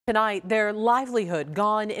Tonight, their livelihood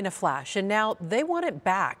gone in a flash, and now they want it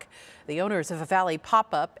back. The owners of a Valley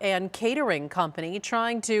pop-up and catering company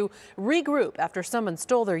trying to regroup after someone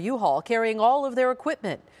stole their U-Haul carrying all of their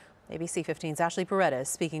equipment. ABC 15's Ashley Paredes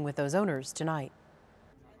speaking with those owners tonight.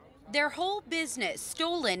 Their whole business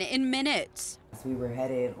stolen in minutes. We were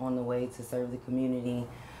headed on the way to serve the community.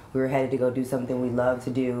 We were headed to go do something we love to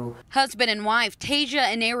do. Husband and wife Tasia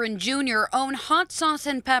and Aaron Jr. own Hot Sauce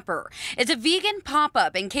and Pepper. It's a vegan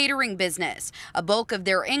pop-up and catering business. A bulk of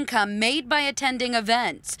their income made by attending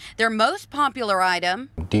events. Their most popular item?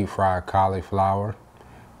 Deep fried cauliflower,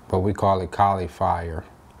 but we call it caulifire.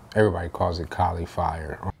 Everybody calls it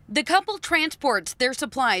caulifire. The couple transports their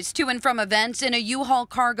supplies to and from events in a U-Haul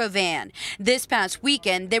cargo van. This past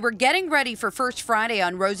weekend, they were getting ready for First Friday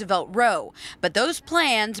on Roosevelt Row, but those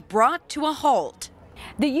plans brought to a halt.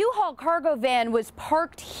 The U-Haul cargo van was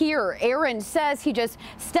parked here. Aaron says he just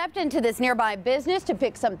stepped into this nearby business to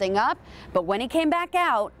pick something up, but when he came back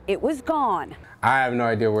out, it was gone. I have no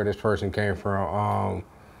idea where this person came from.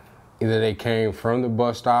 Either they came from the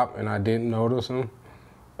bus stop and I didn't notice them,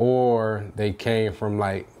 or they came from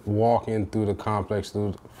like walking through the complex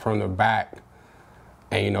from the back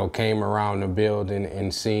and, came around the building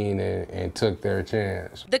and seen it and took their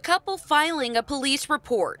chance. The couple filing a police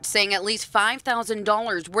report saying at least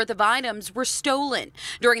 $5,000 worth of items were stolen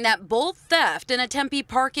during that bold theft in a Tempe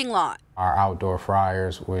parking lot. Our outdoor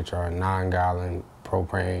fryers, which are 9-gallon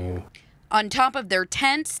propane. On top of their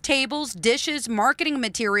tents, tables, dishes, marketing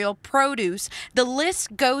material, produce, the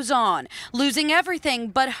list goes on, losing everything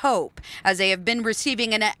but hope, as they have been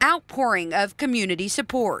receiving an outpouring of community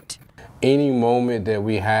support. Any moment that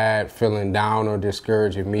we had feeling down or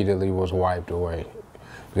discouraged immediately was wiped away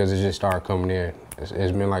because it just started coming in. It's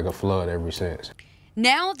been like a flood ever since.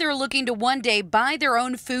 Now they're looking to one day buy their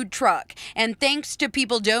own food truck, and thanks to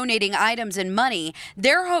people donating items and money,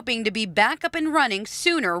 they're hoping to be back up and running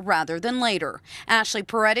sooner rather than later. Ashley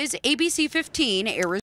Paredes, ABC 15, Arizona.